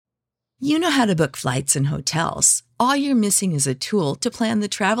You know how to book flights and hotels. All you're missing is a tool to plan the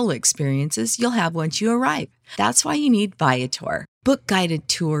travel experiences you'll have once you arrive. That's why you need Viator. Book guided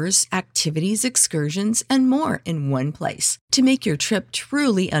tours, activities, excursions, and more in one place to make your trip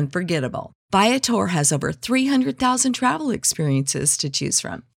truly unforgettable. Viator has over 300,000 travel experiences to choose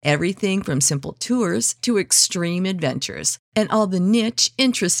from. Everything from simple tours to extreme adventures and all the niche,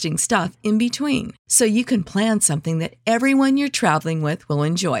 interesting stuff in between. So you can plan something that everyone you're traveling with will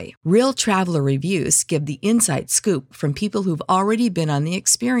enjoy. Real traveler reviews give the inside scoop from people who've already been on the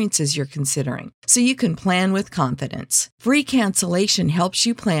experiences you're considering. So you can plan with confidence. Free cancellation helps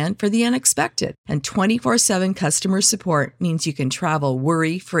you plan for the unexpected. And 24/7 customer support means you can travel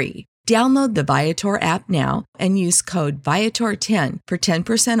worry-free. Download the Viator app now and use code Viator10 for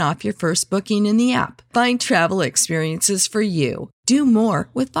 10% off your first booking in the app. Find travel experiences for you. Do more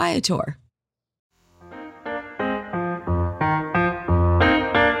with Viator.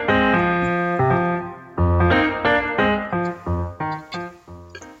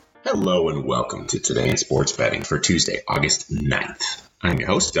 Hello and welcome to Today in Sports Betting for Tuesday, August 9th. I'm your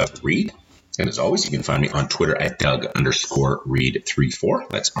host, Doug Reed. And as always, you can find me on Twitter at Doug_Reed34.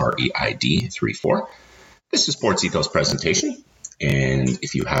 That's REID 34. This is Sports Ethos presentation. And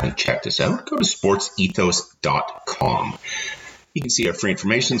if you haven't checked us out, go to sportsethos.com. You can see our free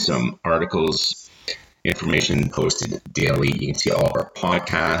information, some articles, information posted daily. You can see all of our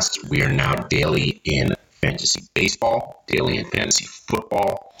podcasts. We are now daily in fantasy baseball, daily in fantasy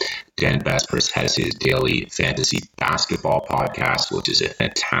football. Dan Vespers has his daily fantasy basketball podcast, which is a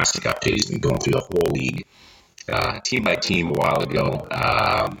fantastic update. He's been going through the whole league, team by team a while ago.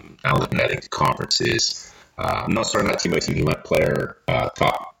 Now looking at it, conferences. I'm not starting that team by team. He went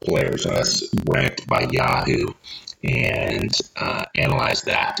top players ranked by Yahoo and analyzed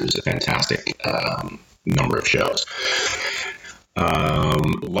that. It was a fantastic number of shows.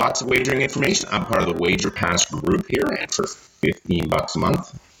 Lots of wagering information. I'm part of the Wager Pass group here, and for $15 a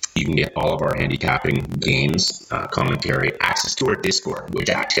month, you can get all of our handicapping games, commentary, access to our Discord, which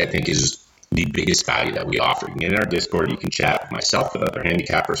actually I think is the biggest value that we offer. You can get in our Discord, you can chat with myself, with other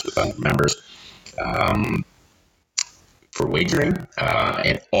handicappers, with other members, for wagering,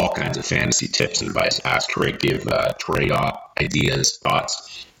 and all kinds of fantasy tips and advice. Ask Trey, give Trey ideas,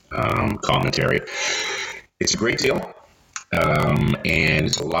 thoughts, commentary. It's a great deal. And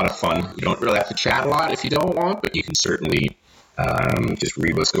it's a lot of fun. You don't really have to chat a lot if you don't want, but you can certainly just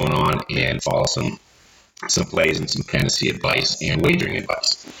read what's going on and follow some plays and some fantasy advice and wagering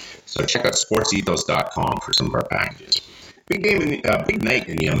advice. So check out sportsethos.com for some of our packages. Big night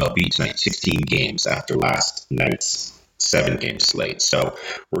in the MLB tonight. 16 games after last night's 7-game slate. So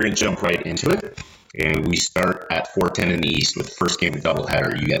we're going to jump right into it. And we start at 4:10 in the East with the first game of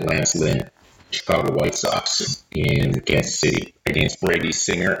doubleheader. You get Lance Lynn, Chicago White Sox in Kansas City against Brady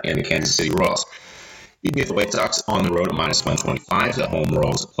Singer and the Kansas City Royals. You can get the White Sox on the road at -125. The home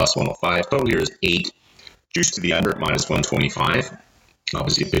Royals at +105. Total here is 8. Juice to the under at -125.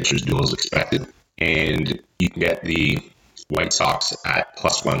 Obviously, a pitcher's duel is expected. And you can get the White Sox at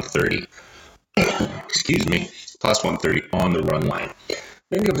 +130. Excuse me, +130 on the run line.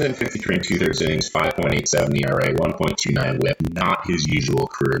 Then comes in 53 and 2/3 innings, 5.87 ERA, 1.29 WHIP. Not his usual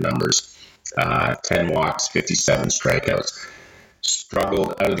career numbers. 10 walks, 57 strikeouts.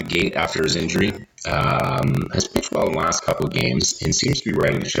 Struggled out of the gate after his injury. Has pitched well in the last couple of games and seems to be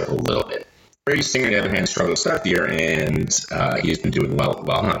riding the ship a little bit. Brady Singer, on the other hand, struggled to start the year, and he has been doing well.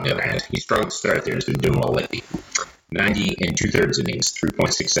 Well, not on the other hand. He struggled to start the year. He's been doing well lately. 90 and 2/3 innings,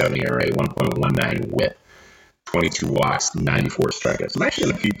 3.67 ERA, 1.19 WHIP, 22 walks, 94 strikeouts. I'm actually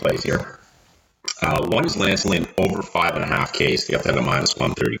in a few plays here. One is Lance Lynn over 5.5 Ks. He got that at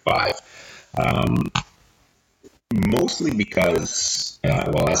 -135. Mostly because,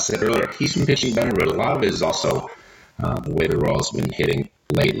 as I said earlier, he's been pitching better, but a lot of it is also the way the Royals have been hitting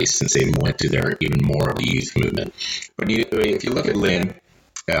lately since they went to their even more of the youth movement. But if you look at Lynn,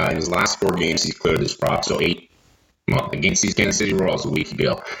 in his last 4 games, he's cleared his prop. So against these Kansas City Royals a week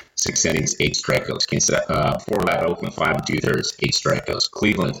ago, 6 innings, 8 strikeouts. Against 4 that Oakland, 5 2/3, 8 strikeouts.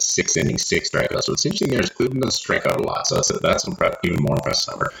 Cleveland, 6 innings, 6 strikeouts. So it's interesting there is Cleveland does strike out a lot. So that's even more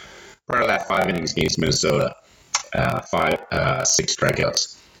impressive number. Part of that 5 innings against Minnesota, 6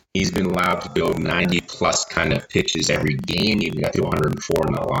 strikeouts. He's been allowed to go 90-plus kind of pitches every game. He even got to 104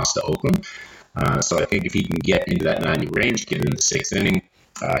 in that loss to Oakland. So I think if he can get into that 90 range, get into the 6th inning,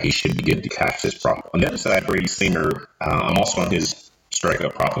 he should be good to catch this prop. On the other side, Brady Singer, I'm also on his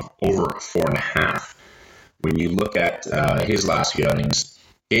strikeout prop of over 4.5. When you look at his last few innings,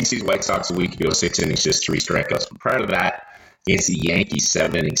 against these White Sox a week ago, 6 innings, just 3 strikeouts. But prior to that, Against the Yankees,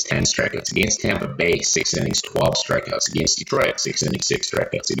 7 innings, 10 strikeouts. Against Tampa Bay, 6 innings, 12 strikeouts. Against Detroit, 6 innings, 6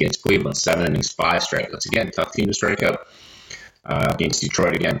 strikeouts. Against Cleveland, 7 innings, 5 strikeouts. Again, tough team to strike out. Against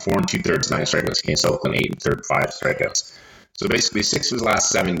Detroit, again, 4 2/3, 9 strikeouts. Against Oakland, 8 1/3, 5 strikeouts. So basically, 6 of his last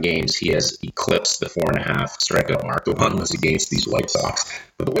 7 games, he has eclipsed the 4.5 strikeout mark. The one was against these White Sox.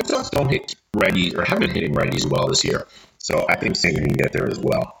 But the White Sox don't hit righties, or haven't hitting righties well this year. So I think Singer can get there as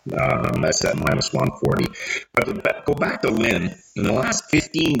well. That's at minus 140. But go back to Lynn. In the last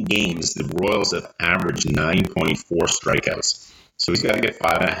 15 games, the Royals have averaged 9.4 strikeouts. So he's got to get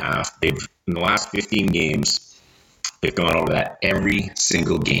 5.5. In the last 15 games, they've gone over that every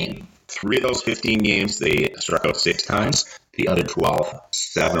single game. 3 of those 15 games, they struck out 6 times. The other 12,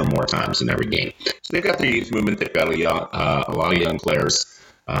 7 or more times in every game. So they've got their youth movement. They've got a lot of young players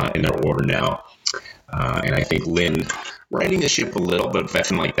in their order now. And I think Lynn, riding the ship a little, but a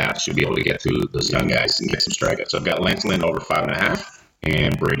veteran like that should be able to get through those young guys and get some strikeouts. So I've got Lance Lynn over 5.5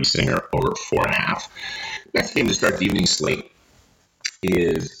 and Brady Singer over 4.5. Next game to start the evening slate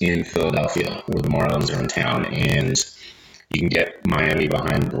is in Philadelphia, where the Marlins are in town. And you can get Miami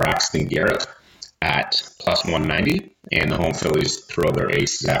behind Braxton Garrett at plus 190. And the home Phillies throw their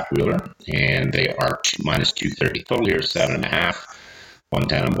ace, Zach Wheeler, and they are minus 230. Total here is 7.5,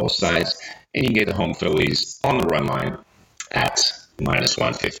 110 on both sides. And you can get the home Phillies on the run line at minus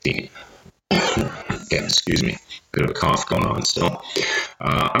 115. Again, excuse me, bit of a cough going on still.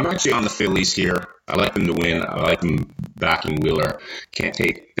 I'm actually on the Phillies here. I like them to win. I like them backing Wheeler. Can't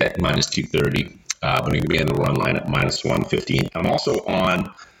take that minus 230, but I'm going to be on the run line at minus 115. I'm also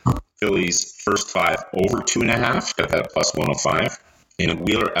on Phillies first 5 over 2.5. Got that at plus 105. And a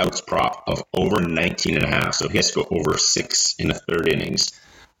Wheeler outs prop of over 19.5. So he has to go over 6 in the third innings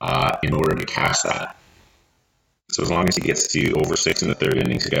in order to cash that. So as long as he gets to over 6 in the third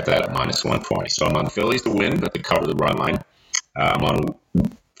innings, he got that at minus 120. So I'm on the Phillies to win, but to cover the run line. I'm on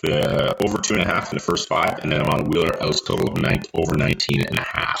the over 2.5 in the first 5, and then I'm on Wheeler outs total of over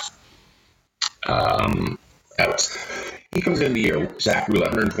 19.5 outs. He comes in the year, Zach Wheeler,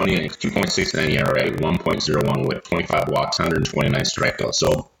 120 innings, 2.69 ERA, 1.01 whip, 25 walks, 129 strikeouts.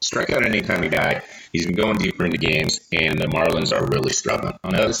 So strikeout any kind of guy. He's been going deeper into games, and the Marlins are really struggling.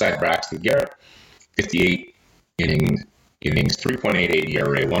 On the other side, Braxton Garrett, 58 innings, 3.88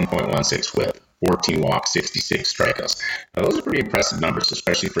 ERA, 1.16 whip, 14 walks, 66 strikeouts. Now, those are pretty impressive numbers,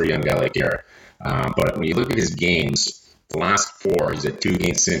 especially for a young guy like Garrett. But when you look at his games, the last 4, he's at 2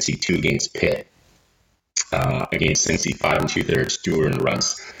 against Cincy, 2 against Pitt. Against Cincy, 5 2/3, 2 earned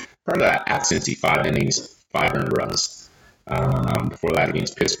runs. Part of that, at Cincy, 5 innings, 5 earned runs. Before that,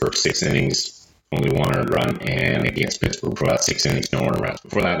 against Pittsburgh, 6 innings, only 1 earned run. And against Pittsburgh, before that, 6 innings, no earned runs.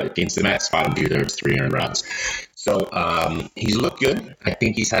 Before that, against the Mets, 5 2/3, 3 earned runs. So he's looked good. I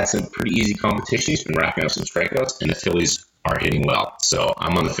think he's had some pretty easy competition. He's been racking up some strikeouts, and the Phillies are hitting well. So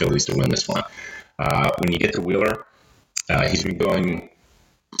I'm on the Phillies to win this one. When you get to Wheeler, he's been going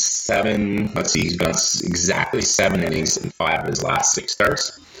 7, he's gone exactly 7 innings in 5 of his last 6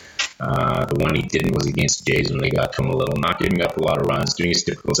 starts. The one he didn't was against the Jays when they got to him a little, not giving up a lot of runs, doing his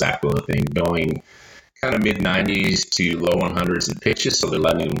typical Zach Wheeler thing, going kind of mid-90s to low 100s in pitches, so they're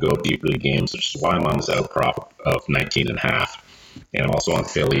letting him go deeper in the games, which is why I'm on this out prop of 19.5. And I'm also on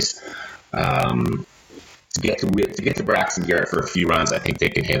Phillies. To get to Braxton Garrett for a few runs, I think they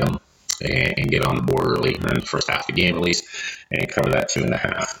can hit him and get on the board early in the first half of the game at least, and cover that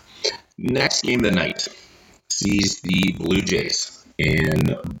 2.5. Next game of the night sees the Blue Jays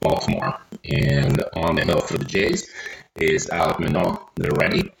in Baltimore, and on the hill for the Jays is Alek Manoah. They're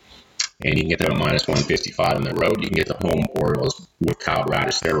ready, and you can get them at minus 155 on the road. You can get the home Orioles with Kyle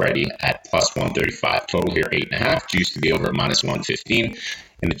Bradish. They're ready at plus 135. Total here 8.5. Juice to be over at minus 115.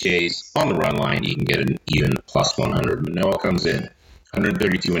 And the Jays on the run line, you can get an even plus 100. Manoah comes in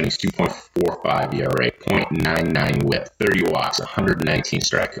 132 innings, 2.45 ERA, 0.99 whip, 30 walks, 119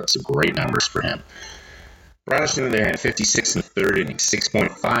 strikeouts. So great numbers for him. Bradish in there at 56 in the third inning,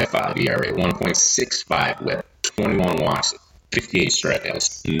 6.55 ERA, 1.65 whip, 21 walks, 58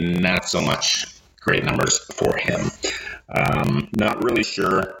 strikeouts. Not so much great numbers for him. Not really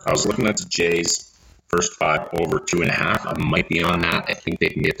sure. I was looking at the Jays first 5 over 2.5. I might be on that. I think they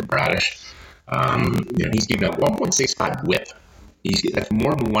can get the Bradish. He's giving up 1.65 whip. That's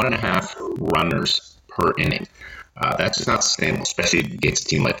more than 1.5 runners per inning. That's just not sustainable, especially against a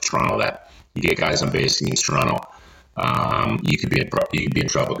team like Toronto that you get guys on base against Toronto. You could be in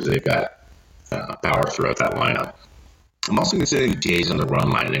trouble because they've got power throughout that lineup. I'm also considering the Jays on the run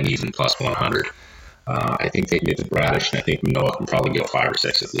line and even plus 100. I think they can get the Bradish, and I think Manoah can probably go 5 or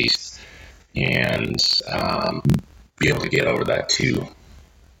 6 at least, and be able to get over that 2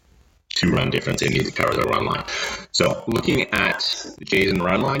 2-run difference they need to cover the run line. So looking at the Jays in the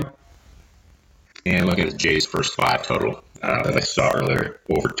run line, and looking at the Jays' first 5 total that I saw earlier,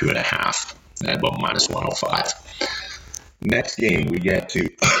 over 2.5 at about minus 105. Next game we get to,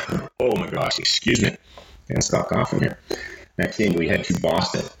 oh my gosh, excuse me, can't stop coughing here. Next game we head to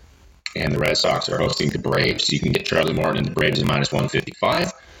Boston, and the Red Sox are hosting the Braves. You can get Charlie Morton and the Braves at minus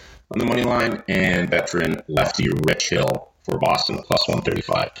 155 on the money line, and veteran lefty Rich Hill for Boston at plus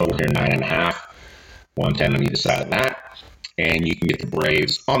 135. Total here 9.5, 110 on either side of that. And you can get the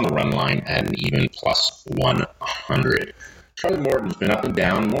Braves on the run line at an even plus 100. Charlie Morton's been up and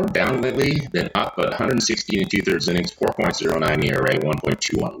down, more down lately than up, but 116 and 2/3 innings, 4.09 ERA,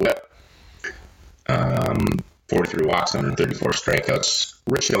 1.21 WHIP, 43 walks, 134 strikeouts.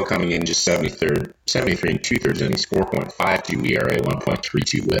 Rich Hill coming in just 73 and 2/3 innings, 4.52 ERA,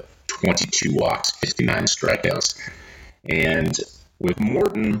 1.32 WHIP, 22 walks, 59 strikeouts. And with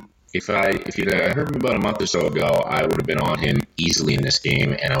Morton, if you'd heard me about a month or so ago, I would have been on him easily in this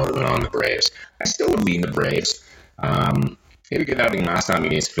game, and I would have been on the Braves. I still would lean the Braves. He had a good outing last time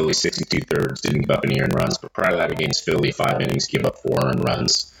against Philly, 6 and 2/3, didn't give up any earned runs, but prior to that against Philly, 5 innings, gave up 4 earned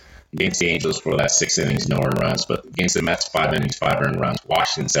runs. Against the Angels, for that 6 innings, no earned runs, but against the Mets, 5 innings, 5 earned runs.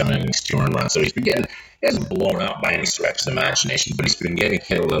 Washington, 7 innings, 2 earned runs. So he hasn't blown out by any stretch of the imagination, but he's been getting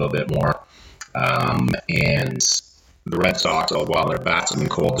hit a little bit more. And the Red Sox, while their bats have been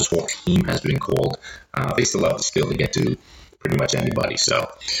cold, this whole team has been cold. They still have the skill to get to pretty much anybody.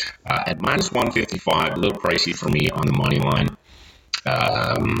 So at minus 155, a little pricey for me on the money line.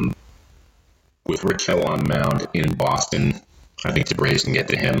 With Rich Hill on mound in Boston, I think the Braves can get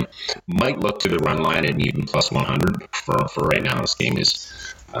to him. Might look to the run line at an even plus 100 for right now. This game is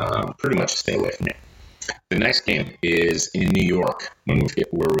pretty much a stay away from it. The next game is in New York,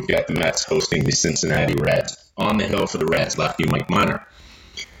 where we've got the Mets hosting the Cincinnati Reds. On the hill for the Reds, lefty Mike Minor.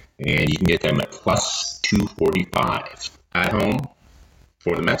 And you can get them at plus 245. At home,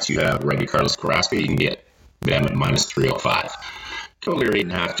 for the Mets, you have righty Carlos Carrasco. You can get them at minus 305. Total here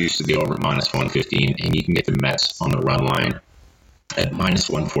 8.5, juice to the over at minus 115. And you can get the Mets on the run line at minus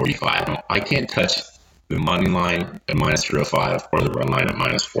 145. I can't touch the money line at minus 305 or the run line at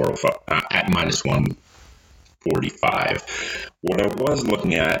minus 405 at minus 145. What I was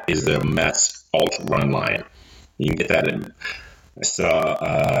looking at is the Mets alt run line. You can get that in. I saw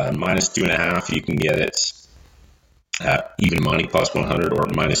minus 2.5. You can get it at even money plus 100, or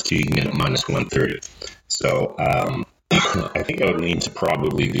at minus 2. You can get it minus 130. So I think I would lean to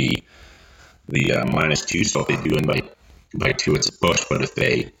probably the minus 2. So if they do win by 2, it's a push. But if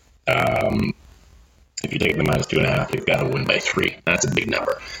you take the minus 2.5, they've got to win by 3. That's a big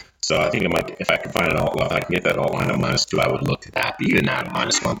number. So I think if I can find an alt, if I can get that alt line at minus 2, I would look to that. But even that at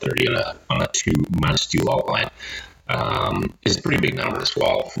minus 130 on a minus 2 alt line is a pretty big number to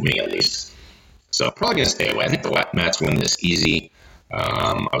swallow for me, at least. So probably going to stay away. I think the Mets win this easy.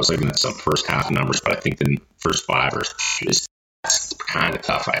 I was looking at some first half numbers, but I think the first 5 are just kind of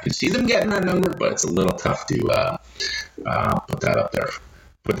tough. I can see them getting that number, but it's a little tough to put that up there,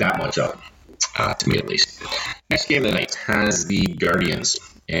 put that much up, to me at least. Next game of the night has the Guardians,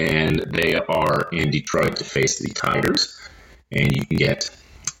 and they are in Detroit to face the Tigers. And you can get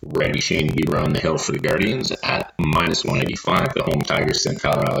ready Shane Bieber on the hill for the Guardians at minus 185. The home Tigers sent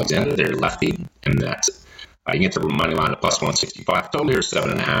Tyler Alexander, their lefty, and that's you get the money line at plus 165. Total here is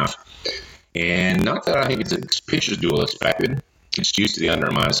 7.5. And not that I think it's a pitcher's duel expected. It's juiced to the under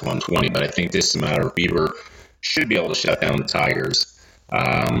at minus 120, but I think this is a matter of Bieber should be able to shut down the Tigers.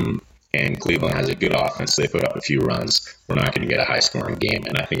 And Cleveland has a good offense. They put up a few runs. We're not going to get a high-scoring game,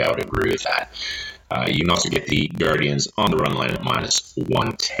 and I think I would agree with that. You can also get the Guardians on the run line at minus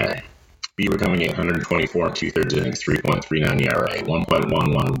 110. Bieber coming in 124 and 2/3 innings, 3.39 ERA,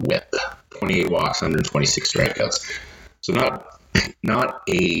 1.11 WHIP, 28 walks, 126 strikeouts. So not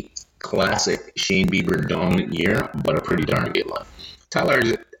a classic Shane Bieber dominant year, but a pretty darn good one. Tyler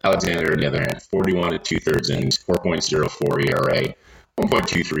Alexander, on the other hand, 41 and 2/3 innings, 4.04 ERA,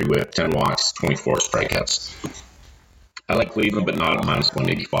 1.23 WHIP, 10 walks, 24 strikeouts. I like Cleveland, but not at minus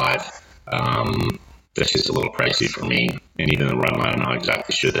 185. That's just a little pricey for me. And even the run line, I'm not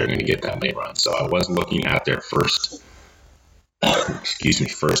exactly sure they're going to get that many runs. So I was looking at their first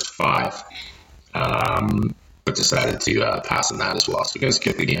 5, but decided to pass on that as well. So we're going to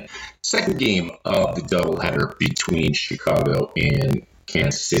skip the game. Second game of the doubleheader between Chicago and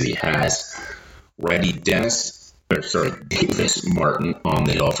Kansas City has Davis Martin on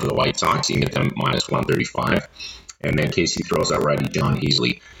the hill for the White Sox. You can get them at minus 135. And then KC throws out righty John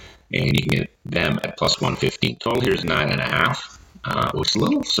Heasley, and you can get them at plus 115. Total here is 9.5, which is a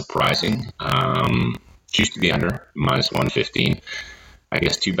little surprising. Juice to the under, minus 115. I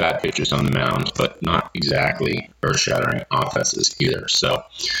guess 2 bad pitchers on the mound, but not exactly earth-shattering offenses either. So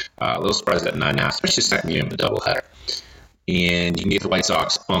a little surprised at 9.5, especially second game of a doubleheader. And you can get the White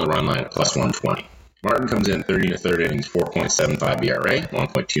Sox on the run line at plus 120. Martin comes in 30 and a third innings, 4.75 ERA,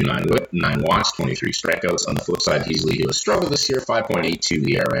 1.29 whip, 9 walks, 23 strikeouts. On the flip side, Heasley, who has struggled this year, 5.82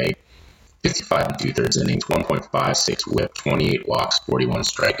 ERA, 55 and 2/3 innings, 1.56 whip, 28 walks, 41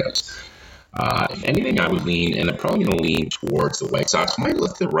 strikeouts. If anything, I would lean, and I'm probably going to lean towards the White Sox. Might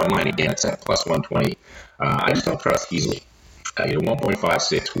lift the run line again. It's at plus 120. I just don't trust Heasley.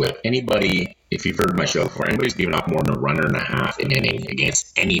 1.56 whip. Anybody, if you've heard my show before, anybody's given up more than a runner and a half an inning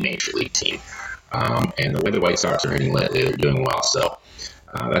against any major league team. And the way the White Sox are hitting lately, they're doing well. So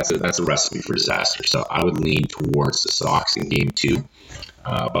that's a recipe for disaster. So I would lean towards the Sox in game 2,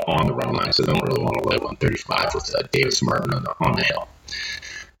 but on the run line. So I don't really want to lay 135 with Davis Martin on the hill.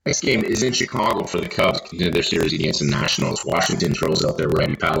 Next game is in Chicago for the Cubs. Continue their series against the Nationals. Washington throws out their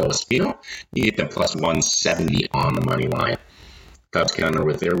righty Pablo Espino. You get them plus 170 on the money line. Cubs counter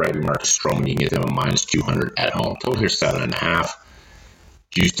with their righty Marcus Stroman. You can get them a minus 200 at home. Total here 7.5.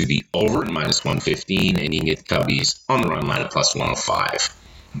 Juice to the over at minus 115, and you can get the Cubbies on the run line at plus 105.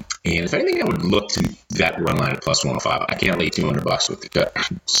 And if anything, I would look to that run line at plus 105. I can't lay $200 with the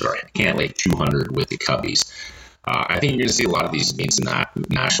I can't lay 200 with the Cubbies. I think you're going to see a lot of these against the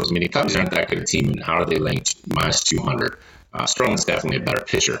Nationals. I mean, the Cubs aren't that good a team, and how are they laying minus 200? Stroman's definitely a better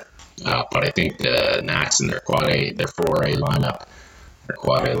pitcher, but I think the Nats and their 4A lineup, or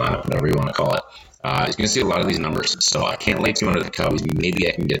quad A lineup, whatever you want to call it, is going to see a lot of these numbers. So I can't lay 200 the Cubs. Maybe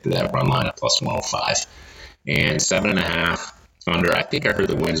I can get to that run line at plus 105. And 7.5 under. I think I heard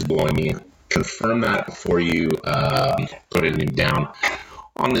the wind's blowing me. Confirm that before you put it down.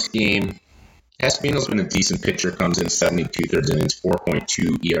 On this game, Espino's been a decent pitcher. Comes in 72 innings,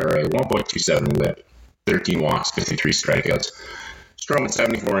 4.2 ERA, 1.27 whip, 13 walks, 53 strikeouts. Stroman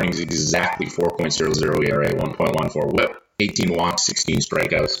 74 innings, exactly 4.00 ERA, 1.14 whip, 18 walks, 16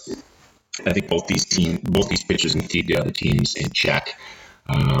 strikeouts. I think both these pitchers can keep the other teams in check.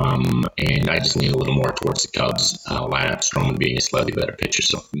 And I just lean a little more towards the Cubs lineup, Stroman being a slightly better pitcher.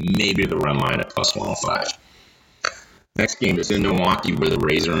 So maybe the run line at plus 105. Next game is in Milwaukee where the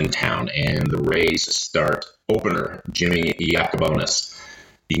Rays are in town, and the Rays start opener Jimmy Yacobonis.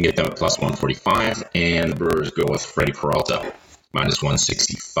 You can get them at plus 145, and the Brewers go with Freddie Peralta, minus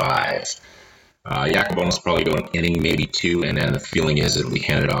 165. Yacobonis probably go an inning, maybe 2, and then the feeling is it'll be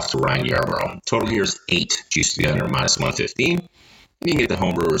handed off to Ryan Yarbrough. Total here is 8, juice to the under, minus 115. And you can get the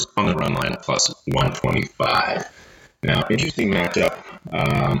home Brewers on the run line at plus 125. Now, interesting matchup.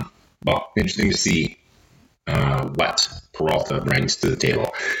 Interesting to see what Peralta brings to the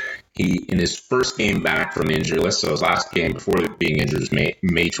table. He, in his first game back from injury list, so his last game before being injured was May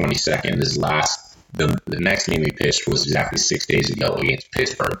 22nd. The next game he pitched was exactly 6 days ago against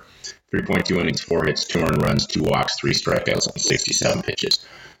Pittsburgh. 3.2 innings, 4 hits, 2 earned runs, 2 walks, 3 strikeouts on 67 pitches.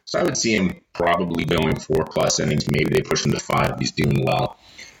 So I would see him probably going 4+ innings. Maybe they push him to 5 if he's doing well.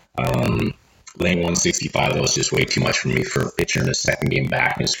 Laying 165, that was just way too much for me for a pitcher in his second game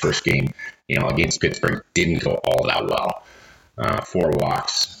back. In his first game, against Pittsburgh, didn't go all that well. 4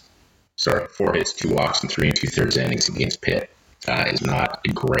 hits, 2 walks, and 3 2/3 innings against Pitt is not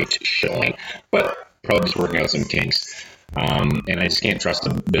a great showing, but probably just working out some kinks. And I just can't trust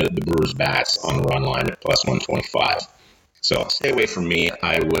the Brewers' bats on the run line at plus 125. So stay away from me.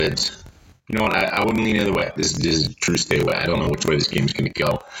 I would, I wouldn't lean either way. This is a true stay away. I don't know which way this game's going to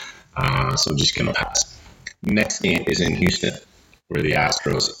go. So I'm just going to pass. Next game is in Houston, where the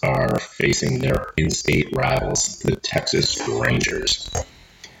Astros are facing their in-state rivals, the Texas Rangers.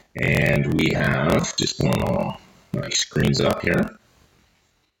 And we have, just one my screen's up here.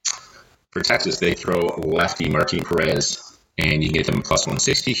 For Texas, they throw lefty Martin Perez, and you can get them plus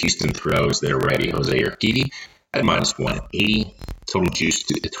 160. Houston throws their righty Jose Urquidy at minus 180. Total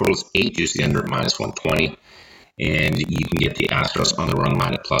is 8 juice to the under at minus 120. And you can get the Astros on the run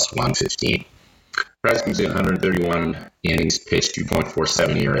line at plus 115. Perez comes in 131 innings pitched,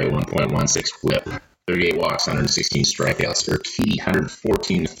 2.47 ERA, 1.16 whip, 38 walks, 116 strikeouts. Urquidy,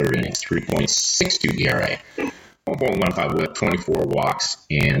 114 third innings, 3.62 ERA, 1.15 whip, 24 walks,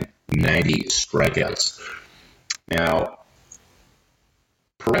 and 90 strikeouts. Now,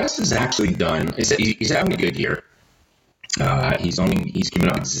 Perez is actually he's having a good year. He's given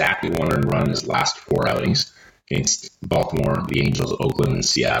up exactly 1 earned run in his last 4 outings against Baltimore, the Angels, Oakland, and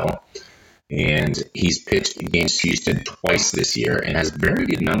Seattle. And he's pitched against Houston twice this year and has very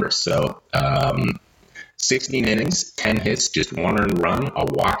good numbers. So 16 innings, 10 hits, just 1 earned run, a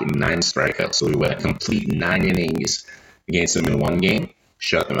walk, and 9 strikeouts. So we went a complete 9 innings against him in one game.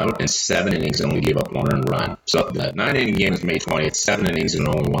 shut them out, and 7 innings and only gave up 1 earned run. So the 9-inning game was May 20th, 7 innings and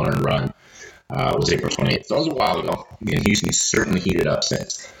only 1 earned run was April 28th. So that was a while ago. And Houston's certainly heated up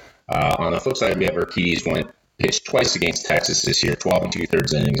since. On the flip side, we have Urquidy pitched twice against Texas this year, 12 and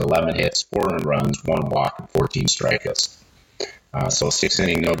 2/3 innings, 11 hits, 4 earned runs, 1 walk, and 14 strikeouts. So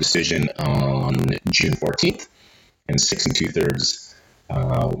 6-inning no decision on June 14th, and 6 and 2/3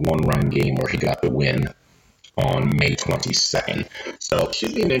 1-run game where he got the win on May 22nd. So it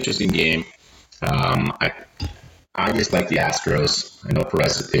should be an interesting game. I just like the Astros. I know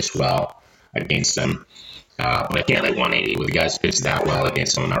Perez has pitched well against them, but I can't lay 180 with the guys pitched that well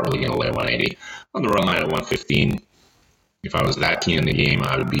against them. I'm not really going to lay 180 on the run line at 115. If I was that keen in the game,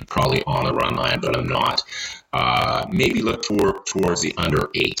 I would be probably on the run line, but I'm not. Maybe look towards the under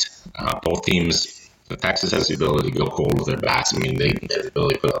 8. Both teams. Texas has the ability to go cold with their bats. I mean, they have the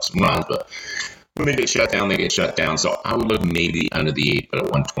ability to put up some runs, but when they get shut down, they get shut down. So I would look maybe under the 8, but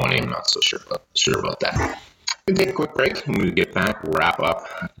at 120, I'm not so sure about that. We'll take a quick break. When we get back, wrap up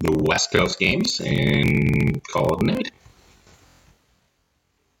the West Coast games and call it a night.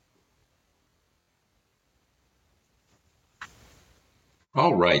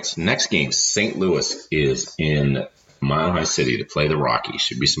 All right, next game, St. Louis is in Mile High City to play the Rockies.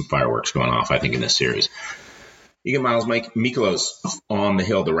 Should be some fireworks going off, I think, in this series. You get Miles Mikolas on the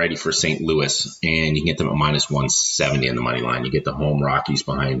hill, the righty for St. Louis, and you can get them at minus 170 on the money line. You get the home Rockies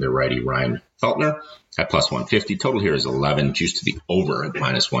behind their righty Ryan Feltner at plus 150. Total here is 11, juice to the over at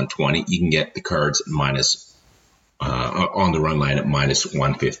minus 120. You can get the Cards on the run line at minus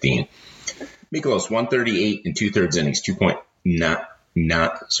 115. Mikolas 138 and 2/3 innings,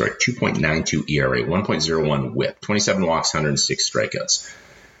 2.92 ERA, 1.01 WHIP, 27 walks, 106 strikeouts.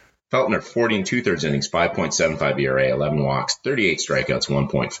 Feltner, 40 and 2/3 innings, 5.75 ERA, 11 walks, 38 strikeouts,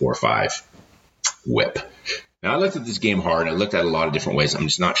 1.45 WHIP. Now, I looked at this game hard. I looked at it a lot of different ways. I'm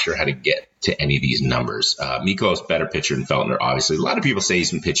just not sure how to get to any of these numbers. Mikolas, better pitcher than Feltner, obviously. A lot of people say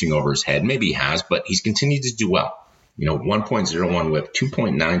he's been pitching over his head. Maybe he has, but he's continued to do well. 1.01 WHIP,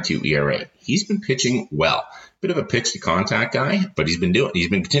 2.92 ERA. He's been pitching well. Bit of a pitch to contact guy, but he's been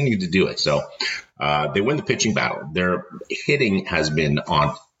continuing to do it. So they win the pitching battle. Their hitting has been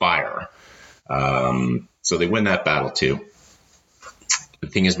on fire. So they win that battle too. The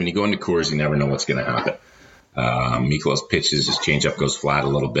thing is, when you go into Coors, you never know what's going to happen. Mikolas pitches, his changeup goes flat a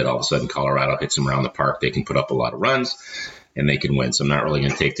little bit. All of a sudden, Colorado hits him around the park. They can put up a lot of runs, and they can win. So I'm not really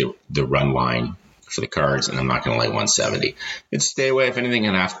going to take the run line for the Cards, and I'm not going to lay 170. And stay away. If anything,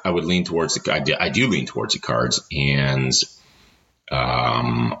 I would lean towards I do lean towards the Cards, and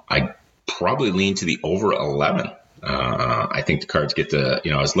I probably lean to the over 11. I think the Cards get the.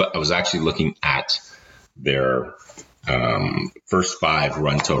 I was actually looking at their first 5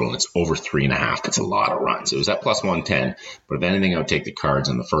 run total, and it's over 3.5. That's a lot of runs. It was at plus 110, but if anything, I would take the Cards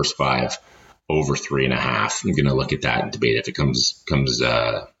on the first 5 over 3.5. I'm going to look at that and debate if it comes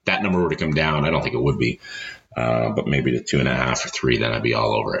that number were to come down. I don't think it would be, but maybe to 2.5 or 3, then I'd be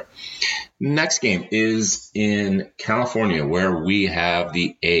all over it. Next game is in California, where we have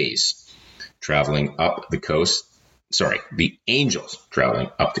the A's traveling up the coast. Sorry, the Angels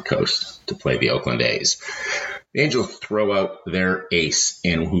traveling up the coast to play the Oakland A's. The Angels throw out their ace,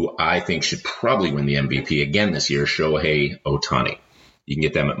 and who I think should probably win the MVP again this year, Shohei Ohtani. You can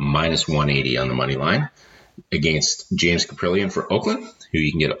get them at minus 180 on the money line against James Kaprielian for Oakland, who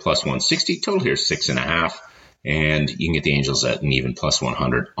you can get at plus 160. Total here is 6.5. And you can get the Angels at an even plus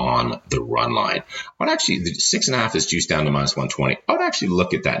 100 on the run line. The 6.5 is juiced down to minus 120. I would actually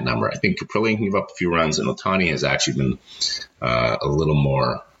look at that number. I think Kaprielian can give up a few runs, and Ohtani has actually been a little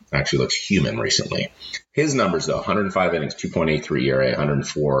more, actually looks human recently. His numbers, though, 105 innings, 2.83 ERA,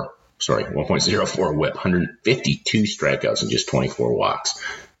 1.04 WHIP, 152 strikeouts, and just 24 walks.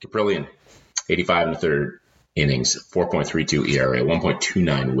 Kaprielian, 85 and a third innings, 4.32 ERA,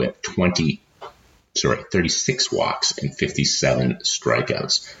 1.29 WHIP, 36 walks, and 57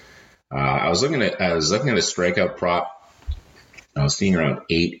 strikeouts. I was looking at a strikeout prop. I was seeing around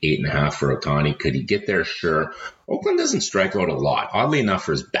 8.5 for Ohtani. Could he get there? Sure. Oakland doesn't strike out a lot. Oddly enough,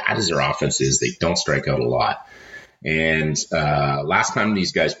 for as bad as their offense is, they don't strike out a lot. And last time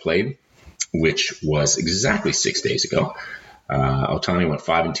these guys played, which was exactly 6 days ago, Ohtani went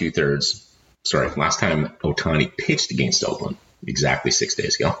 5 2/3. Sorry, last time Ohtani pitched against Oakland, exactly 6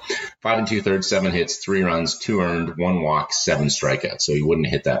 days ago. 5 2/3, 7 hits, 3 runs, 2 earned, 1 walk, 7 strikeouts. So he wouldn't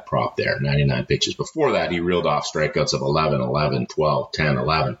hit that prop there. 99 pitches. Before that, he reeled off strikeouts of 11, 11, 12, 10,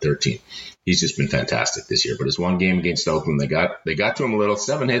 11, 13. He's just been fantastic this year. But his one game against Oakland, they got to him a little,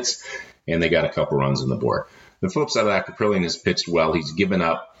 7 hits, and they got a couple runs on the board. The flip side of that, Kaprielian has pitched well. He's given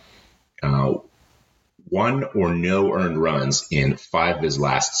up 1 or no earned runs in 5 of his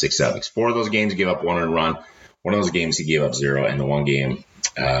last 6 outings. 4 of those games he gave up 1 earned run. One of those games he gave up 0, and the one game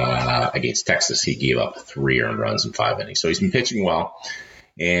against Texas he gave up 3 earned runs in 5 innings. So he's been pitching well,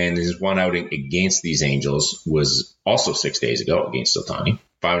 and his one outing against these Angels was also 6 days ago against Ohtani.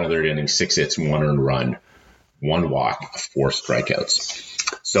 5 1/3 innings, 6 hits, 1 earned run, 1 walk, 4 strikeouts.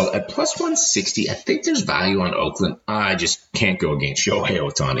 So at plus 160, I think there's value on Oakland. I just can't go against Shohei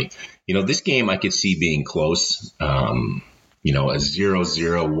Ohtani. This game I could see being close. A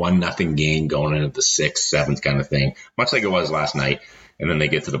 0-0, 1-0 game going into the 6th, 7th kind of thing, much like it was last night. And then they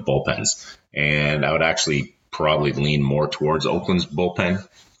get to the bullpens. And I would actually probably lean more towards Oakland's bullpen,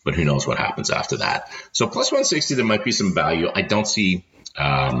 but who knows what happens after that. So plus 160, there might be some value. I don't see,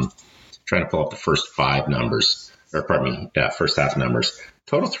 trying to pull up the first 5 numbers, first half numbers.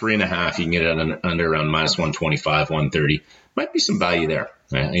 Total 3.5, you can get it under around minus 125, 130. Might be some value there.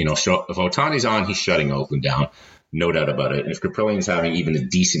 If Ohtani's on, he's shutting Oakland down. No doubt about it. And if Caprillian's having even a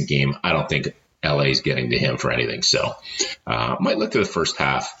decent game, I don't think LA's getting to him for anything. So might look to the first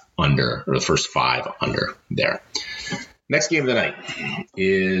half under, or the first 5 under there. Next game of the night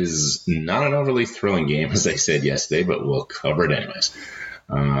is not an overly thrilling game, as I said yesterday, but we'll cover it anyways.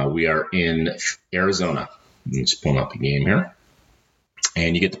 We are in Arizona. I'm just pulling up the game here.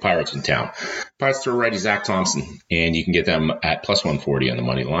 And you get the Pirates in town. Pirates throw righty Zach Thompson, and you can get them at plus 140 on the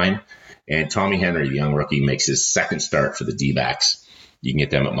money line. And Tommy Henry, the young rookie, makes his second start for the D-backs. You can get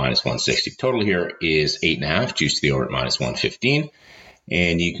them at minus 160. Total here is 8.5, juice to the over at minus 115.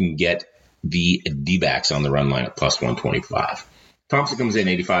 And you can get the D-backs on the run line at plus 125. Thompson comes in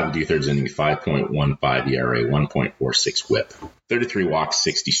 85 and 2/3 innings, 5.15 ERA, 1.46 whip, 33 walks,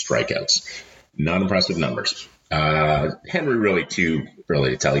 60 strikeouts. Not impressive numbers. Henry really too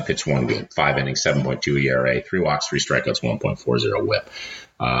early to tell. He pitched 1 game, 5 innings, 7.2 ERA, 3 walks, 3 strikeouts, 1.40 whip.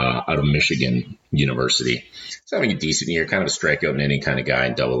 Out of Michigan University. He's having a decent year, kind of a strikeout in any kind of guy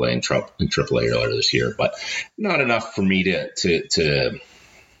in AA and AAA earlier this year, but not enough for me to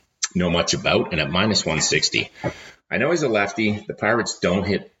know much about. And at minus 160, I know he's a lefty. The Pirates don't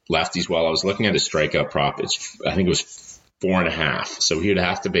hit lefties well. I was looking at his strikeout prop. I think it was 4.5. So he would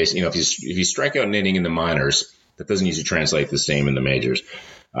have to if you strike out an inning in the minors, that doesn't usually translate the same in the majors.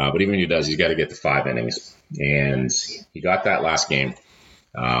 But even if he does, he's got to get to 5 innings. And he got that last game.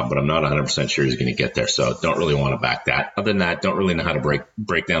 But I'm not 100% sure he's going to get there, so don't really want to back that. Other than that, don't really know how to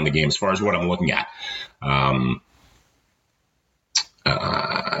break down the game as far as what I'm looking at.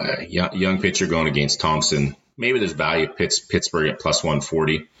 Young pitcher going against Thompson. Maybe there's value. Pittsburgh at plus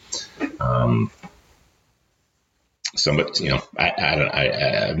 140. I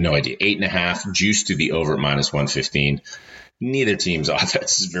have no idea. 8.5, juice to the over at minus 115. Neither team's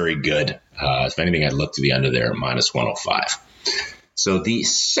offense is very good. If anything, I'd look to the under there at minus 105. So the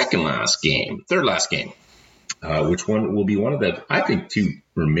third last game, which one will be one of the, I think, 2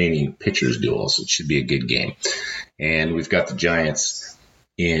 remaining pitchers duels. It should be a good game. And we've got the Giants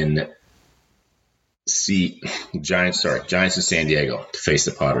in San Diego to face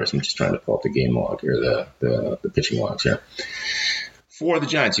the Padres. I'm just trying to pull up the game log or the pitching logs here. For the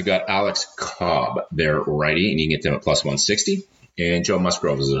Giants, you've got Alex Cobb. They're righty, and you can get them at plus 160. And Joe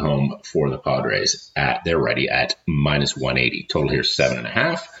Musgrove is at home for the Padres. They're ready at minus 180. Total here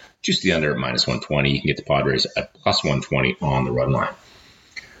 7.5. Just the under at minus 120. You can get the Padres at plus 120 on the run line.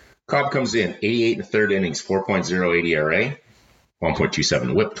 Cobb comes in 88 1/3 innings, 4.08 ERA,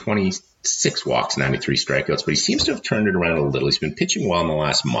 1.27 whip, 26 walks, 93 strikeouts. But he seems to have turned it around a little. He's been pitching well in the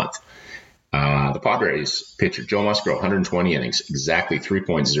last month. The Padres pitcher, Joe Musgrove, 120 innings, exactly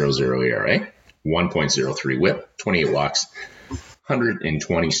 3.00 ERA, 1.03 whip, 28 walks,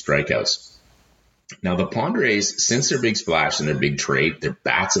 120 strikeouts. Now, the Padres, since their big splash and their big trade, their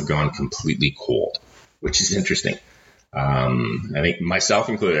bats have gone completely cold, which is interesting. I think myself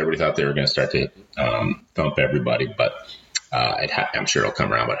included, everybody thought they were going to start to thump everybody, but I'm sure it'll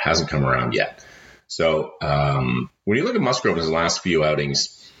come around, but it hasn't come around yet. So when you look at Musgrove in his last few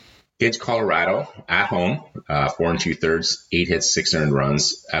outings, against Colorado, at home, 4 2/3, 8 hits, 6 earned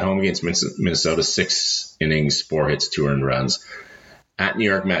runs. At home against Minnesota, 6 innings, 4 hits, 2 earned runs. At New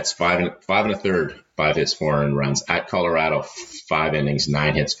York Mets, 5 1/3, 5 hits, 4 earned runs. At Colorado, 5 innings,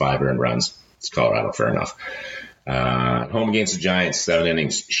 9 hits, 5 earned runs. It's Colorado, fair enough. Home against the Giants, 7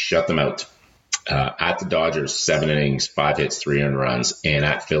 innings, shut them out. At the Dodgers, 7 innings, 5 hits, 3 earned runs. And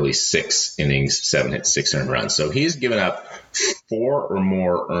at Philly, 6 innings, 7 hits, 6 earned runs. So he's given up 4 or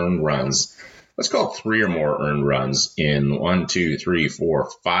more earned runs. Let's call it 3 or more earned runs in 1, 2, 3, 4,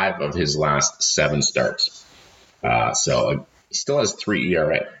 5 of his last 7 starts. So he still has 3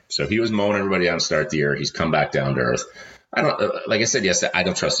 ERA. So he was mowing everybody down to start the year. He's come back down to earth. I don't, like I said yesterday, I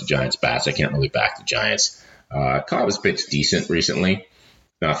don't trust the Giants bats. I can't really back the Giants. Cobb has pitched decent recently,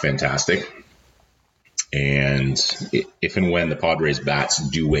 not fantastic. And if and when the Padres bats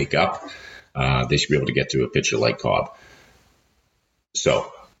do wake up, they should be able to get to a pitcher like Cobb.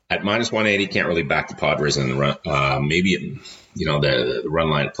 So at minus 180, can't really back the Padres in the run. Maybe, the run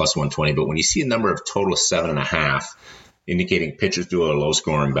line at plus 120. But when you see a number of total 7.5, indicating pitchers do a low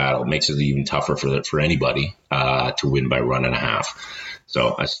scoring battle, it makes it even tougher for anybody to win by 1.5.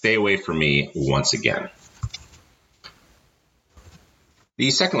 So stay away from me once again. The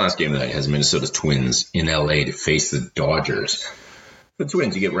second last game of the night has Minnesota Twins in LA to face the Dodgers. For the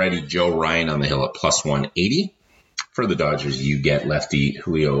Twins, you get righty Joe Ryan on the hill at plus 180. For the Dodgers, you get lefty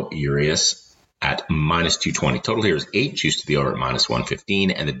Julio Urias at minus 220. Total here is 8, juice to the over at minus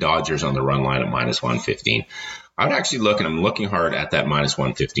 115, and the Dodgers on the run line at minus 115. I would actually look, and I'm looking hard at that minus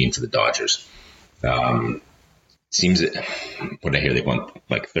 115 for the Dodgers. Seems that, what I hear, they've won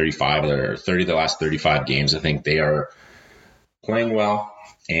like 35 or 30 of the last 35 games. I think they are playing well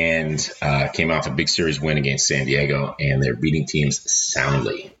and came off a big series win against San Diego, and they're beating teams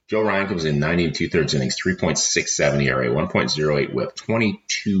soundly. Joe Ryan comes in 90 and 2/3 innings, 3.67 ERA, 1.08 whip,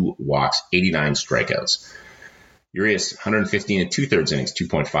 22 walks, 89 strikeouts. Urias, 115 and 2/3 innings,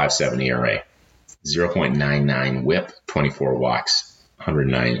 2.57 ERA, 0.99 whip, 24 walks,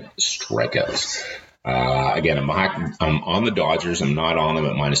 109 strikeouts. Again, I'm on the Dodgers. I'm not on them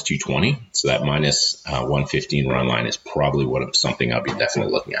at minus 220. So that minus 115 run line is probably something I'll be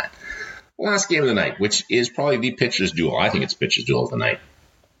definitely looking at. Last game of the night, which is probably the pitcher's duel. I think it's pitcher's duel of the night.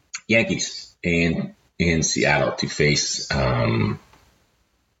 Yankees in Seattle to face the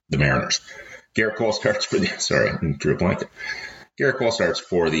Mariners. Garrett Cole starts for Drew Blanket. Garrett Cole starts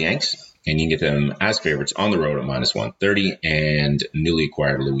for the Yanks, and you can get them as favorites on the road at minus 130. And newly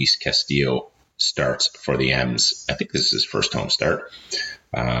acquired Luis Castillo starts for the M's. I think this is his first home start.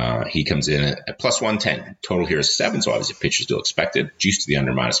 He comes in at plus 110. Total here is 7, so obviously pitchers still expected. Juice to the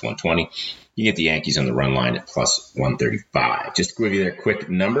under minus 120. You get the Yankees on the run line at plus 135. Just to give you their quick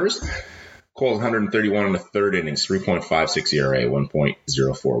numbers. Cole 131 in the third innings, 3.56 ERA,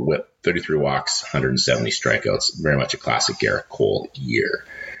 1.04 whip, 33 walks, 170 strikeouts. Very much a classic Garrett Cole year.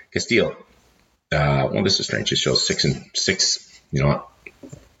 Castillo, this is strange. It shows 6 and 6. You know what?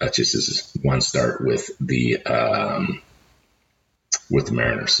 That just is one start with the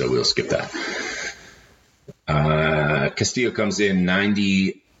Mariners, so we'll skip that. Castillo comes in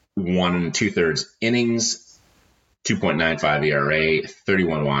 91 2/3 innings, 2.95 ERA,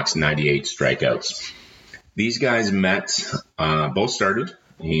 31 walks, 98 strikeouts. These guys both started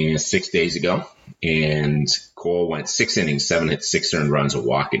 6 days ago, and Cole went 6 innings, 7 hits, 6 earned runs, a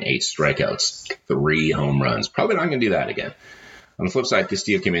walk, and 8 strikeouts, 3 home runs. Probably not going to do that again. On the flip side,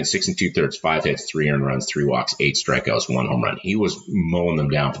 Castillo came in 6 2/3, 5 hits, 3 earned runs, 3 walks, 8 strikeouts, 1 home run. He was mowing them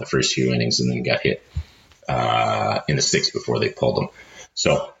down for the first few innings and then got hit in the 6th before they pulled him.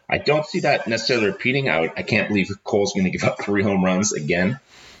 So I don't see that necessarily repeating. I can't believe Cole's going to give up 3 home runs again,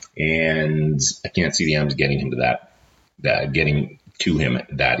 and I can't see the M's getting him to getting to him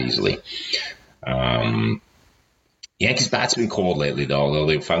that easily. Yankees bats have been cold lately, though, although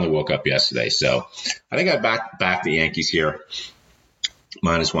they finally woke up yesterday. So I think I back the Yankees here.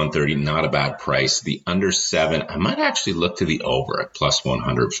 Minus 130, not a bad price. The under 7, I might actually look to the over at plus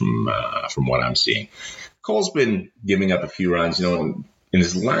 100 from what I'm seeing. Cole's been giving up a few runs. In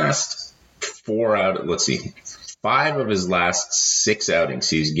his last 5 of his last 6 outings,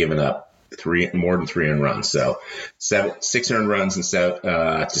 he's given up more than 3 earned runs. So 6 earned runs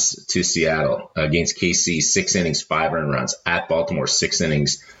to Seattle. Against KC, 6 innings, 5 earned runs. At Baltimore, 6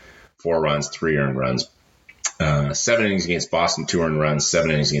 innings, 4 runs, 3 earned runs. 7 innings against Boston, 2 earned runs.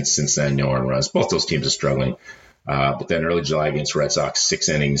 7 innings against Cincinnati, no earned runs. Both those teams are struggling. But then early July against Red Sox, 6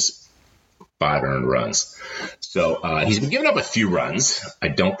 innings, 5 earned runs. So he's been giving up a few runs. I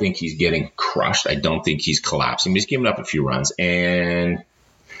don't think he's getting crushed. I don't think he's collapsing. He's giving up a few runs. And,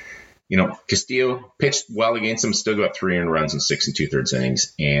 Castillo pitched well against him, still got 3 earned runs in 6 2/3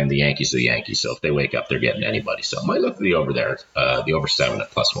 innings. And the Yankees are the Yankees. So if they wake up, they're getting anybody. So I might look for the over there, the over 7 at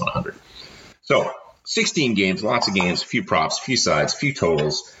plus 100. So 16 games, lots of games, a few props, a few sides, a few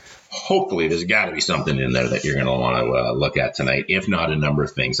totals. Hopefully there's got to be something in there that you're going to want to look at tonight, if not a number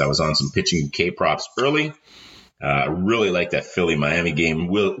of things. I was on some pitching K props early. Really like that Philly-Miami game.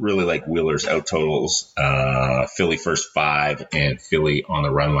 Really like Wheeler's out totals. Philly first 5 and Philly on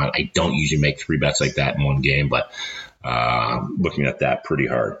the run line. I don't usually make 3 bets like that in one game, but looking at that pretty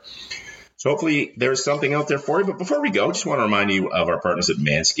hard. So hopefully there's something out there for you. But before we go, I just want to remind you of our partners at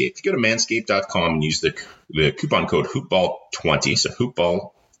Manscaped. If you go to manscaped.com and use the coupon code HoopBall20, so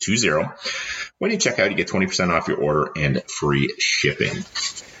HoopBall20, When you check out, you get 20% off your order and free shipping.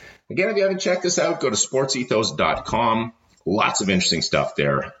 Again, if you haven't checked this out, go to sportsethos.com. Lots of interesting stuff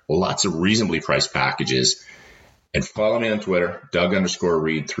there. Lots of reasonably priced packages. And follow me on Twitter,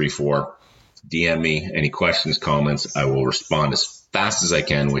 Doug_Reed34. DM me any questions, comments. I will respond as fast as I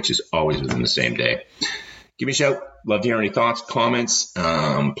can, which is always within the same day. Give me a shout. Love to hear any thoughts, comments.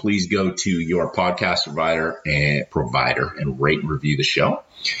 Please go to your podcast provider and rate and review the show.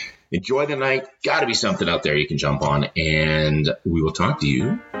 Enjoy the night. Got to be something out there you can jump on, and we will talk to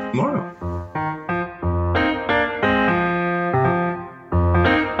you tomorrow.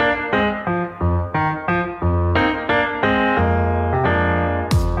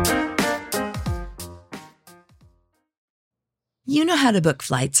 You know how to book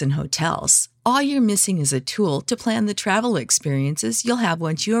flights and hotels. All you're missing is a tool to plan the travel experiences you'll have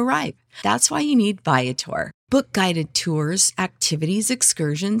once you arrive. That's why you need Viator. Book guided tours, activities,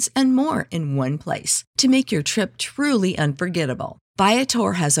 excursions, and more in one place to make your trip truly unforgettable.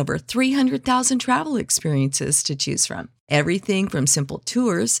 Viator has over 300,000 travel experiences to choose from. Everything from simple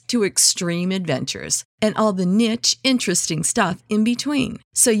tours to extreme adventures and all the niche, interesting stuff in between.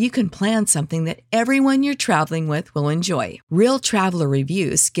 So you can plan something that everyone you're traveling with will enjoy. Real traveler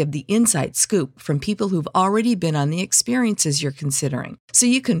reviews give the inside scoop from people who've already been on the experiences you're considering. So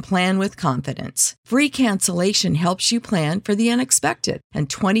you can plan with confidence. Free cancellation helps you plan for the unexpected. And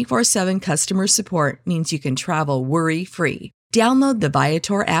 24/7 customer support means you can travel worry-free. Download the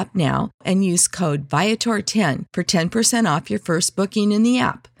Viator app now and use code Viator10 for 10% off your first booking in the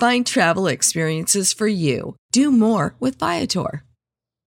app. Find travel experiences for you. Do more with Viator.